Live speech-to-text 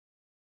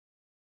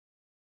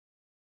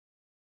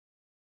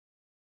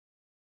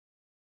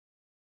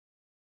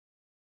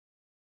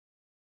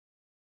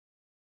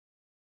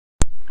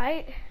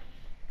Right?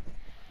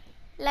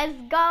 Let's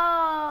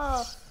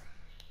go.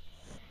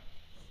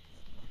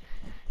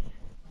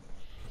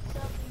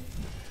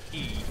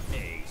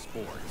 EA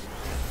Sports.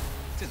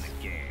 It's in the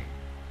game.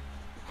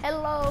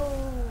 Hello.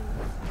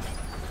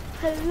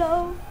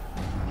 Hello.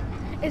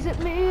 Is it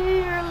me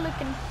you're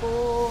looking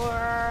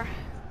for?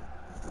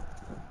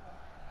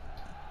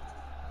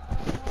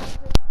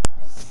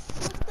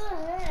 What the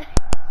heck?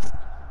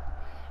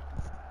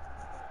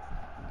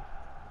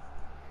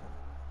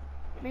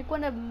 Make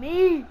one of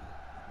me.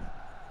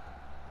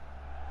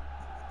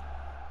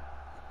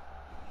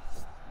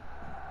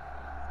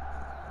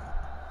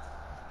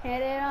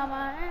 Hit it on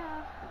my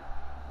ass.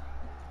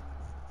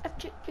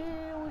 After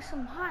you with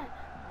some hot.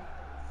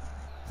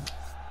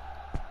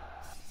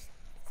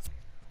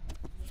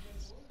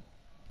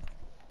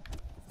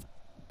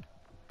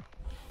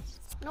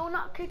 No,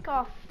 not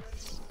kickoff.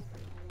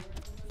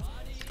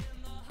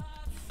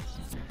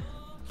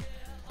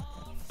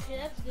 Okay,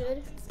 that's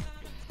good.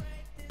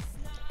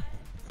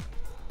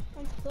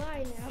 I'm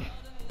flying now.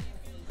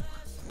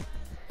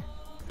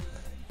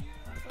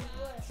 From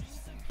what?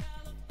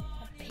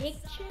 A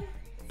picture?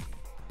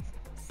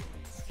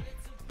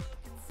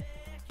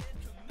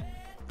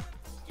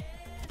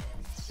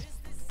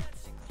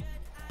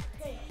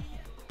 Okay.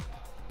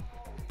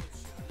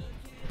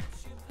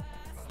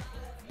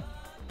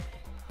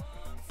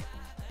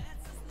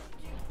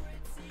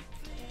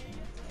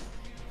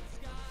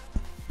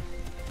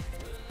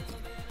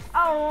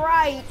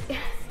 Alright,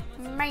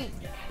 mate.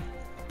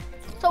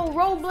 So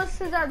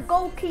Robles is our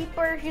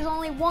goalkeeper. He's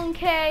only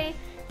 1K,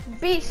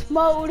 beast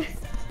mode.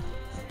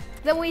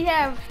 Then we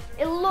have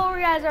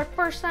Iloria as our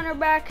first center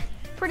back.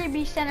 Pretty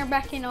beast center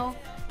back, you know.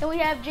 Then we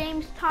have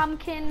James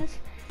Tompkins.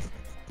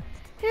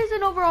 He's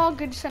an overall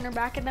good center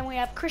back. And then we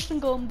have Christian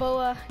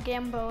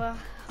Gamboa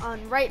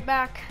on right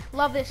back.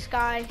 Love this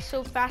guy.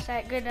 So fast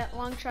at good at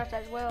long shots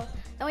as well.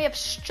 Then we have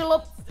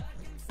Stulup.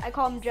 I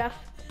call him Jeff.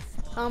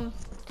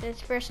 His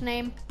first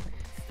name.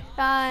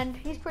 And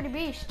he's pretty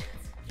beast.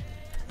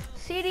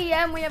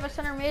 CDM, we have a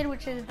center mid,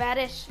 which is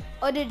Vadis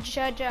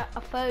Udijudja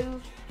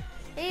Afo.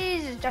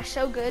 He's just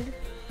so good,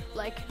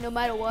 like, no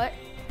matter what.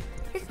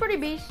 He's pretty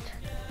beast.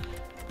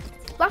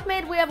 Left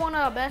mid, we have one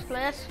of our best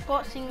players,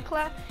 Scott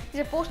Sinclair.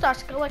 He's a 4-star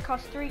skill that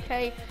costs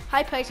 3K,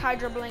 high pace, high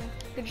dribbling,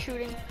 good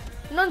shooting.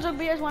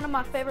 Nunzobi is one of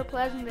my favorite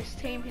players in this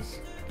team. His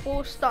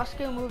 4-star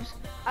skill moves.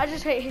 I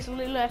just hate his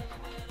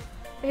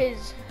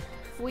his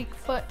weak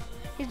foot.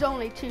 He's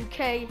only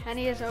 2K and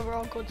he has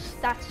overall good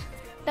stats.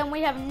 Then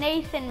we have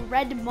Nathan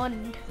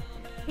Redmond.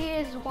 He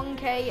is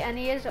 1K and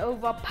he is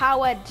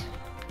overpowered.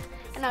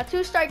 And our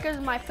 2 strikers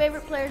are my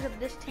favorite players of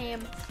this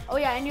team. Oh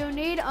yeah, and you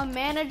need a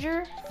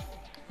manager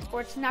or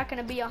it's not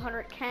gonna be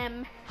 100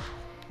 chem.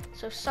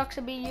 So sucks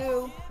to be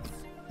you.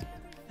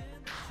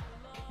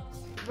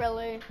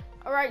 Really.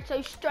 Alright,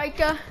 so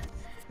striker.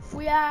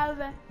 We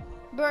have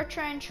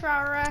Bertrand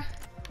Traore,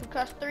 who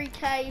costs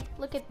 3K.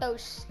 Look at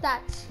those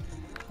stats.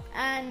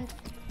 And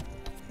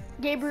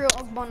Gabriel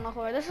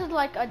Ogbonlahor. This is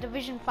like a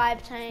Division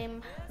 5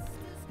 team.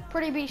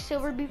 Pretty beast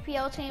silver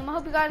BPL team. I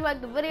hope you guys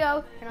liked the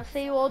video, and I'll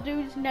see you all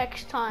dudes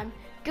next time.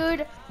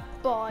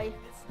 Goodbye.